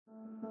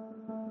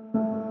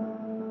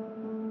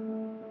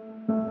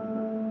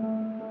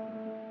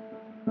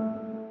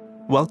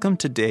Welcome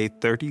to day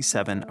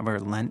 37 of our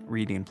Lent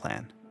reading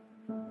plan.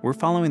 We're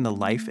following the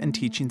life and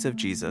teachings of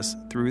Jesus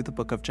through the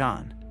book of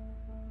John.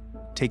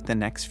 Take the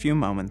next few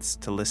moments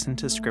to listen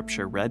to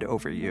scripture read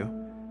over you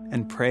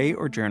and pray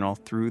or journal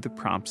through the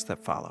prompts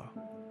that follow.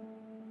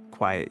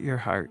 Quiet your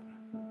heart.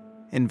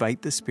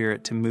 Invite the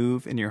Spirit to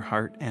move in your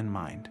heart and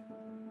mind.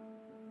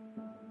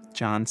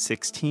 John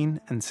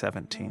 16 and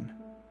 17.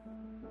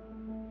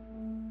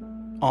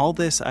 All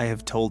this I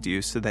have told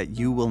you so that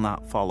you will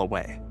not fall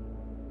away.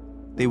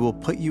 They will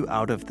put you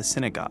out of the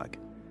synagogue.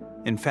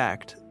 In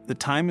fact, the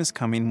time is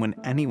coming when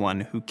anyone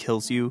who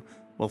kills you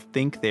will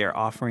think they are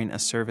offering a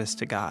service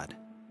to God.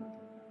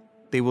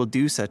 They will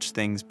do such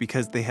things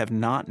because they have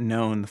not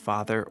known the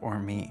Father or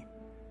me.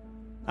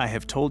 I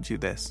have told you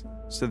this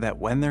so that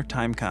when their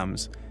time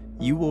comes,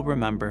 you will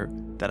remember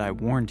that I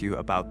warned you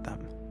about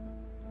them.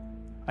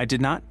 I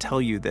did not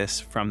tell you this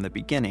from the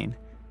beginning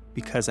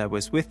because I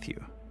was with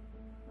you,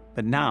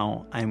 but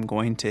now I am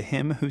going to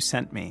him who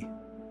sent me.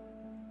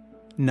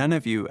 None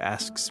of you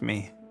asks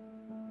me,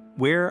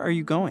 "Where are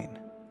you going?"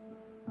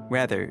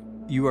 Rather,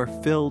 you are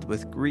filled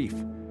with grief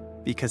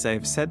because I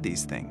have said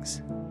these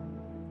things.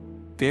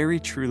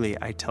 Very truly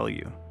I tell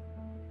you,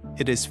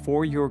 it is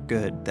for your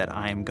good that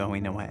I am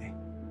going away.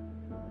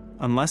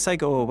 Unless I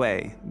go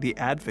away, the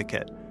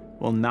Advocate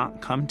will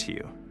not come to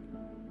you.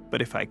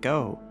 But if I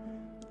go,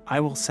 I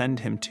will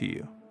send him to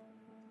you.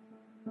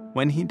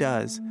 When he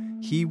does,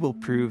 he will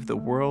prove the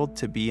world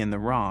to be in the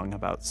wrong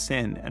about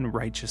sin and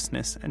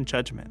righteousness and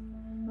judgment.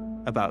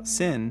 About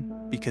sin,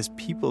 because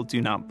people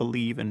do not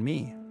believe in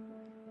me.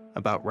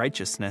 About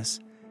righteousness,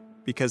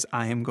 because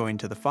I am going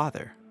to the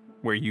Father,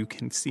 where you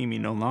can see me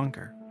no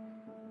longer.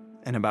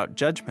 And about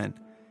judgment,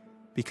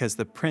 because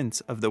the prince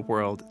of the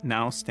world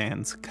now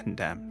stands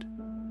condemned.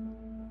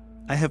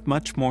 I have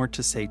much more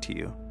to say to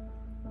you,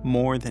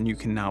 more than you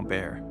can now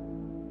bear.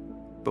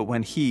 But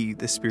when he,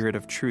 the Spirit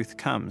of truth,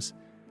 comes,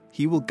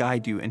 he will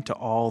guide you into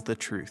all the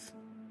truth.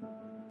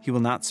 He will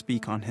not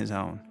speak on his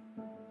own.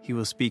 He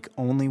will speak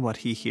only what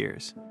he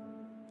hears,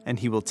 and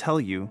he will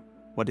tell you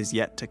what is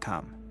yet to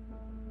come.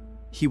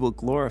 He will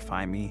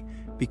glorify me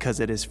because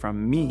it is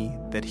from me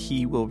that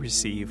he will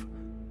receive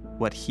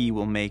what he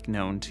will make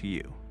known to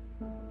you.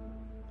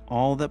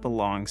 All that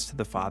belongs to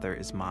the Father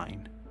is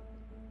mine.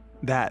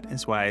 That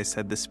is why I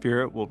said the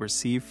Spirit will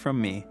receive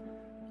from me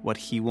what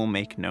he will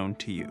make known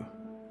to you.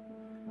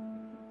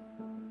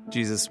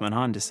 Jesus went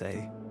on to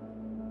say,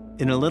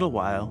 "In a little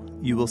while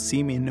you will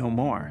see me no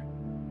more,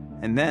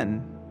 and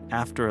then,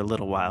 after a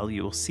little while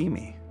you will see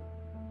me."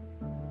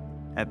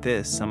 At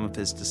this, some of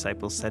his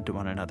disciples said to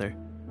one another,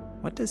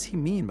 "What does he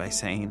mean by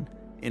saying,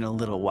 'In a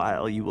little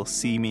while you will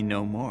see me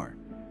no more,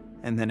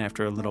 and then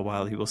after a little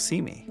while you will see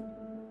me'?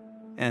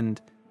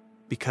 And,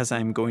 'Because I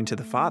am going to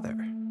the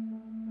Father'?"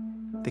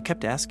 They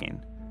kept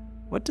asking,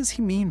 "What does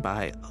he mean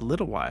by 'a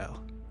little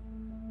while'?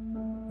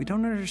 We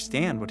don't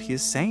understand what he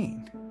is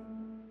saying."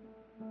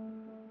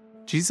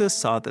 Jesus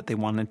saw that they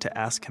wanted to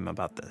ask him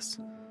about this,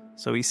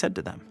 so he said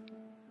to them,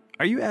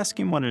 "Are you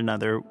asking one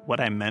another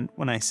what I meant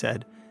when I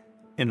said,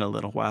 'In a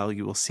little while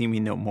you will see me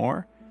no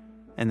more,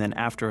 and then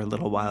after a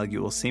little while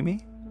you will see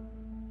me'?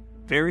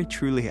 Very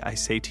truly I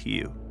say to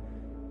you,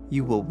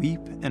 you will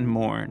weep and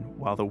mourn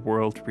while the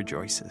world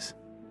rejoices.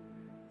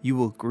 You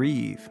will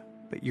grieve,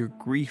 but your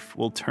grief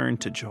will turn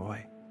to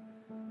joy.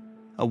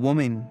 A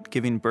woman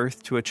giving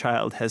birth to a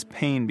child has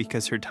pain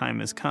because her time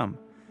has come,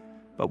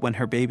 but when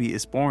her baby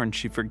is born,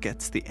 she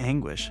forgets the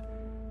anguish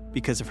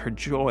because of her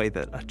joy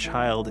that a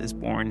child is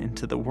born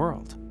into the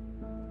world.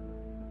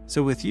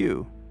 So with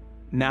you,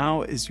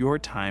 now is your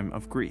time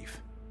of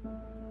grief,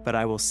 but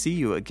I will see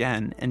you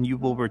again and you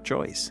will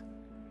rejoice,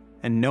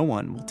 and no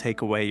one will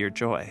take away your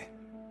joy.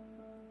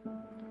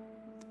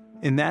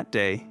 In that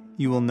day,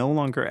 you will no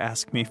longer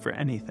ask me for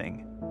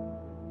anything.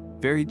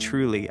 Very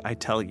truly, I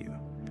tell you,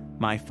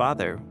 my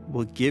Father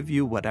will give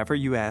you whatever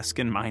you ask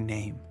in my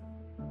name.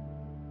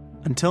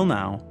 Until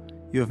now,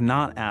 you have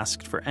not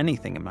asked for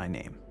anything in my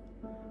name.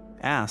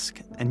 Ask,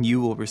 and you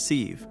will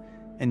receive,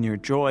 and your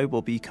joy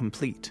will be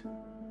complete.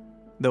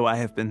 Though I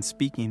have been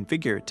speaking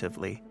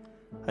figuratively,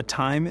 a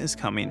time is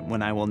coming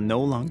when I will no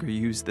longer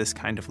use this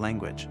kind of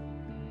language,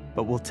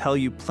 but will tell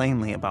you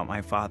plainly about my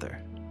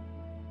Father.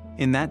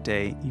 In that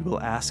day, you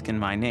will ask in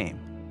my name.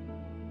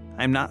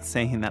 I am not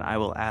saying that I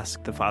will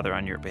ask the Father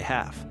on your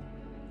behalf.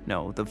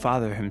 No, the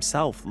Father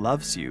himself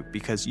loves you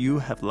because you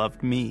have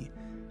loved me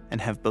and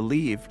have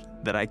believed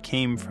that I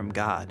came from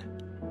God.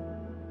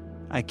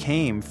 I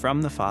came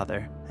from the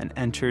Father and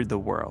entered the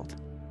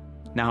world.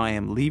 Now I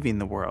am leaving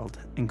the world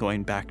and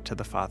going back to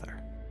the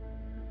Father."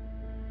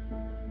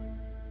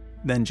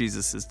 Then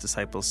Jesus'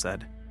 disciples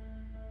said,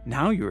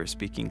 "Now you are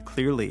speaking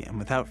clearly and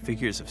without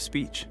figures of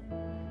speech.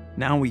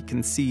 Now we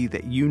can see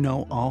that you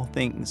know all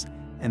things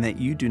and that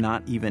you do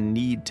not even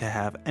need to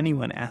have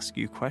anyone ask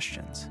you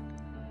questions.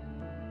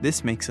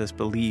 This makes us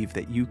believe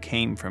that you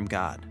came from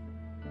God."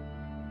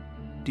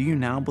 "Do you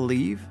now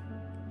believe?"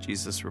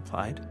 Jesus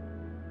replied.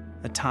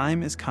 "A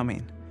time is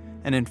coming,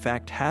 and in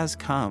fact has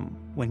come,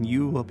 when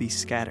you will be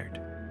scattered,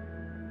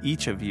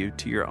 each of you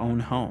to your own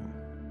home.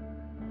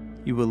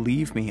 You will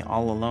leave me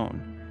all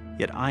alone,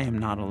 yet I am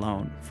not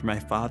alone, for my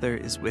Father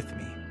is with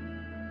me.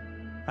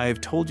 I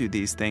have told you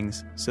these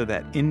things so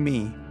that in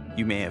me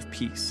you may have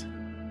peace.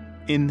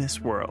 In this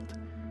world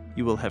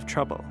you will have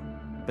trouble,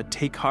 but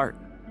take heart.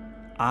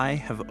 I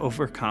have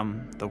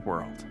overcome the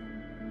world.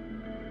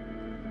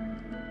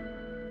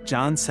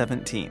 John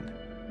 17.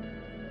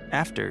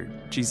 After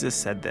Jesus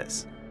said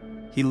this,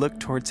 he looked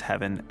towards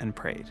heaven and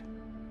prayed,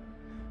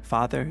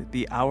 Father,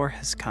 the hour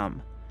has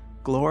come.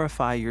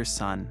 Glorify your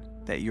Son,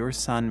 that your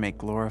Son may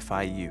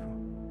glorify you.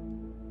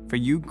 For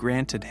you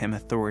granted him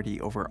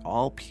authority over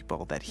all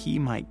people, that he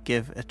might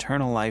give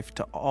eternal life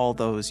to all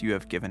those you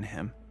have given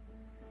him.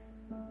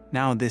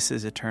 Now this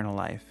is eternal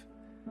life,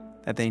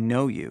 that they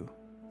know you,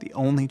 the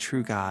only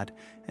true God,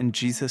 and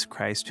Jesus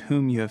Christ,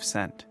 whom you have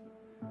sent.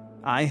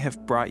 I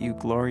have brought you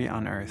glory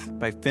on earth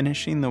by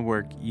finishing the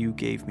work you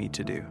gave me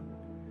to do.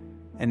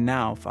 And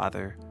now,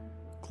 Father,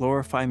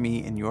 glorify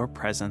me in your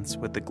presence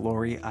with the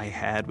glory I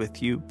had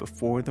with you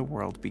before the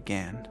world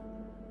began.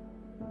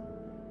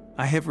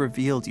 I have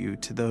revealed you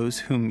to those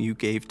whom you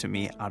gave to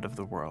me out of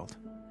the world.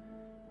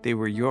 They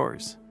were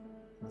yours.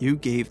 You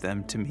gave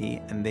them to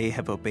me, and they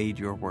have obeyed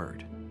your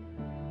word.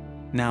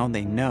 Now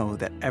they know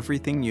that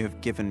everything you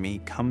have given me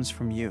comes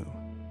from you.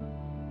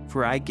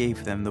 For I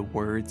gave them the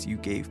words you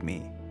gave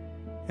me,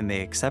 and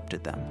they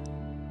accepted them.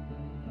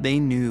 They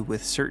knew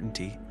with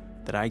certainty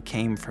that I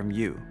came from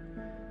you,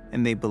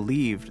 and they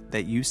believed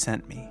that you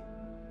sent me.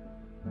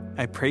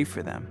 I pray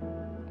for them.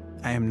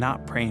 I am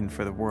not praying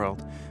for the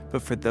world,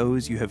 but for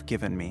those you have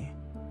given me,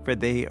 for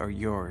they are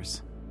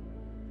yours.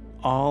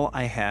 All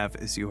I have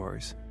is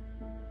yours,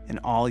 and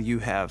all you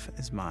have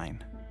is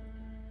mine.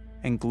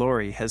 And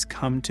glory has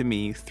come to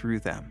me through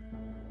them.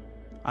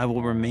 I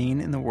will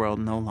remain in the world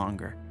no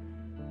longer,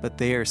 but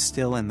they are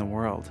still in the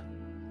world,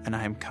 and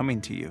I am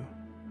coming to you.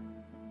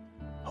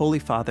 Holy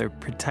Father,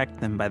 protect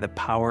them by the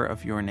power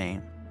of your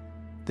name,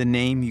 the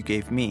name you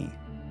gave me,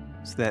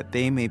 so that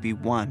they may be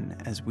one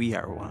as we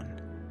are one.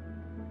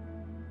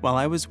 While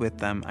I was with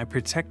them, I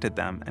protected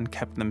them and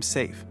kept them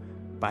safe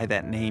by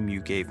that name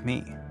you gave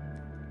me.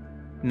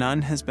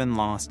 None has been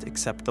lost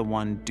except the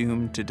one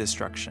doomed to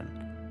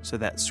destruction, so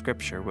that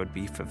Scripture would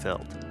be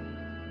fulfilled.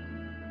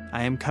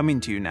 I am coming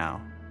to you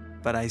now,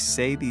 but I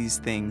say these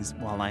things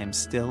while I am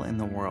still in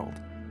the world,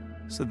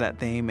 so that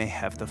they may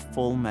have the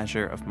full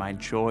measure of my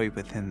joy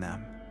within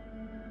them.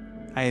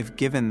 I have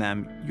given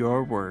them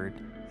your word,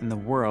 and the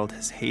world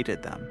has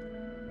hated them,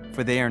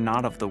 for they are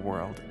not of the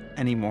world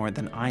any more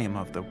than I am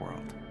of the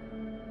world.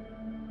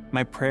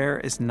 My prayer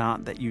is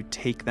not that you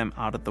take them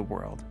out of the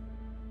world,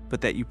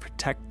 but that you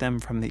protect them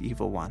from the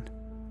evil one.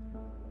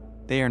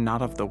 They are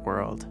not of the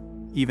world,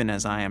 even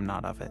as I am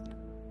not of it.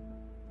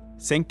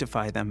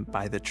 Sanctify them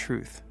by the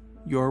truth.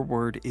 Your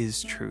word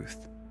is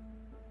truth.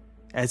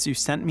 As you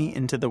sent me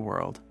into the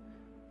world,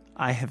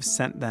 I have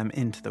sent them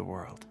into the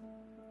world.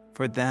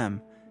 For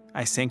them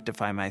I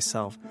sanctify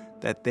myself,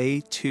 that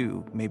they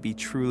too may be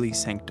truly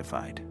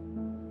sanctified.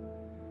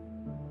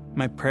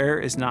 My prayer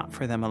is not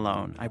for them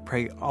alone. I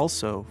pray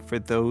also for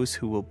those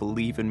who will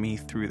believe in me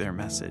through their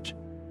message,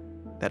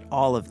 that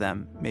all of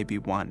them may be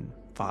one,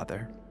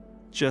 Father,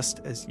 just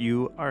as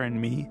you are in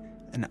me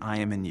and I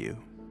am in you.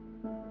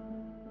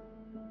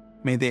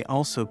 May they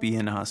also be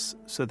in us,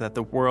 so that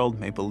the world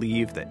may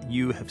believe that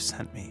you have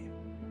sent me.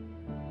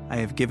 I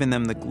have given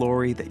them the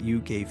glory that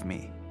you gave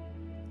me,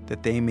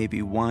 that they may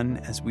be one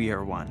as we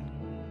are one,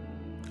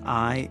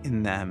 I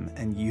in them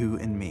and you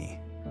in me,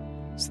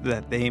 so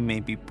that they may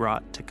be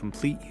brought to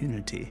complete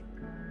unity.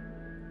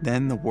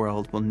 Then the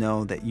world will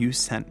know that you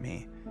sent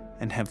me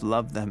and have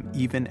loved them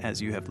even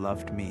as you have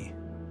loved me.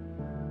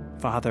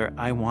 Father,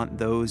 I want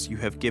those you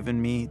have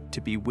given me to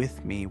be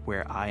with me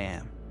where I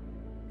am,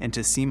 and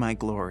to see my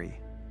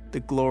glory, the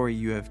glory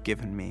you have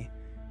given me,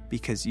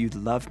 because you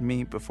loved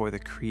me before the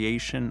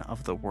creation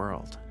of the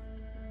world.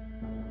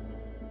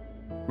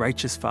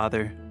 Righteous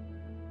Father,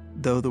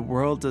 though the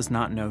world does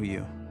not know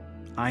you,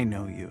 I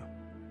know you,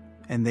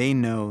 and they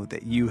know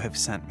that you have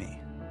sent me.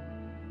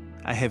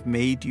 I have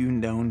made you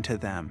known to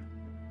them,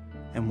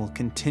 and will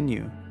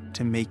continue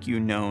to make you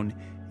known,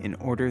 in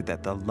order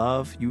that the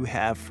love you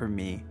have for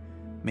me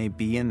may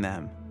be in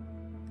them,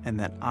 and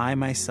that I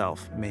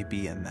myself may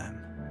be in them.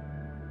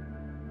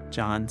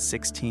 John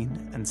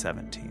 16 and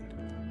 17.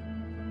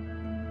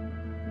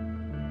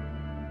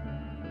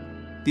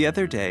 The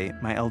other day,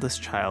 my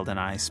eldest child and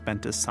I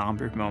spent a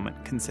somber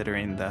moment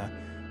considering the,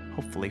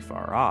 hopefully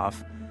far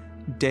off,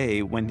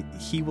 day when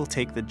he will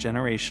take the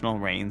generational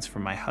reins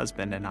from my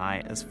husband and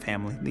I as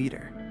family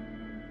leader.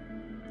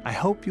 I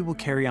hope you will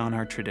carry on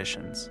our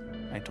traditions,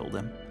 I told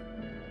him.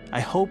 I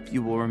hope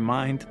you will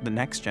remind the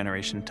next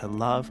generation to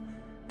love,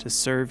 to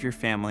serve your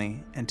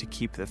family, and to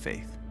keep the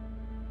faith.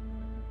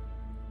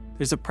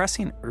 There's a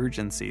pressing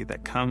urgency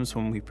that comes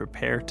when we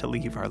prepare to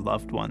leave our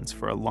loved ones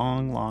for a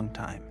long, long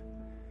time.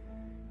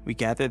 We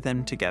gather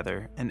them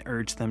together and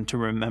urge them to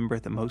remember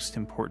the most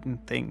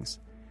important things,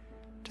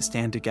 to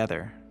stand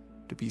together,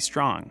 to be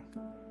strong,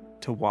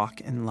 to walk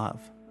in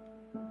love.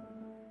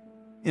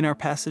 In our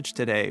passage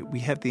today, we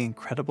have the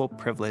incredible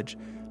privilege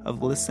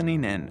of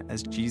listening in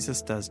as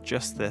Jesus does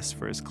just this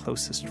for his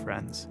closest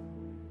friends.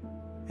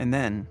 And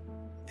then,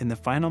 in the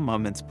final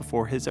moments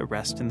before his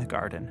arrest in the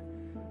garden,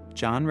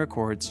 John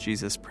records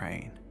Jesus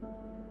praying.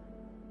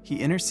 He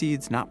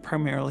intercedes not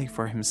primarily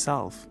for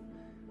himself,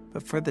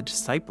 but for the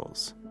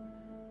disciples,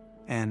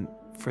 and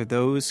for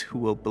those who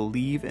will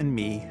believe in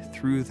me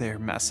through their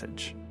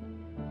message.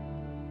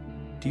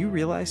 Do you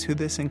realize who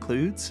this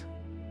includes?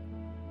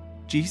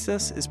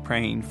 Jesus is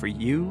praying for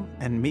you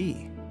and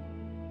me.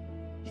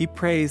 He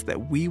prays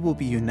that we will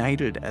be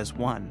united as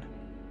one,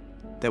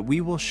 that we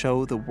will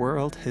show the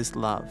world his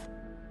love.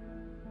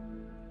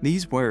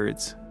 These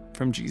words,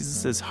 from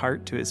Jesus'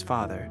 heart to his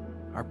Father,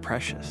 are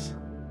precious.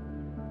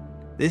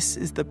 This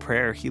is the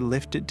prayer he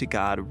lifted to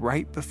God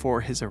right before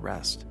his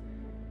arrest,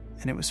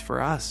 and it was for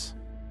us.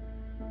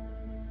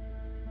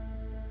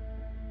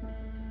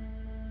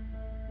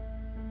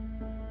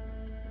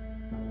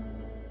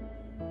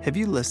 Have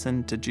you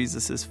listened to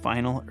Jesus'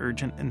 final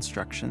urgent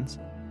instructions,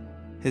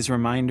 his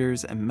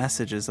reminders and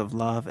messages of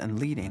love and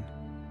leading?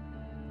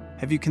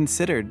 Have you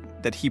considered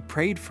that he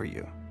prayed for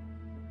you?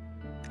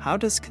 How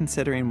does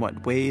considering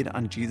what weighed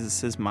on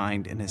Jesus'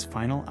 mind in his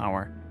final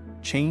hour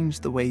change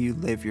the way you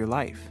live your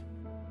life?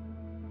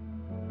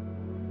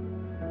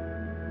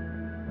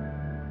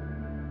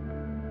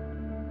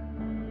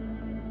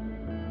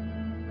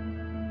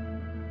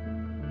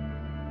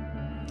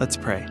 Let's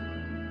pray.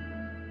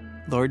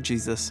 Lord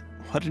Jesus,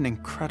 what an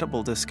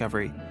incredible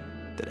discovery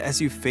that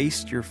as you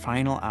faced your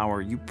final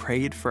hour, you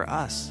prayed for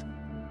us.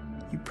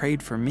 You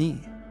prayed for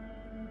me.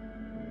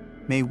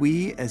 May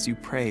we, as you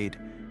prayed,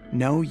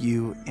 know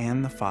you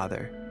and the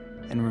Father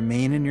and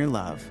remain in your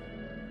love,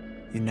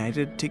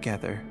 united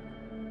together,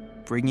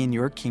 bringing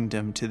your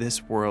kingdom to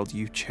this world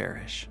you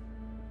cherish.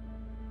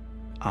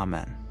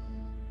 Amen.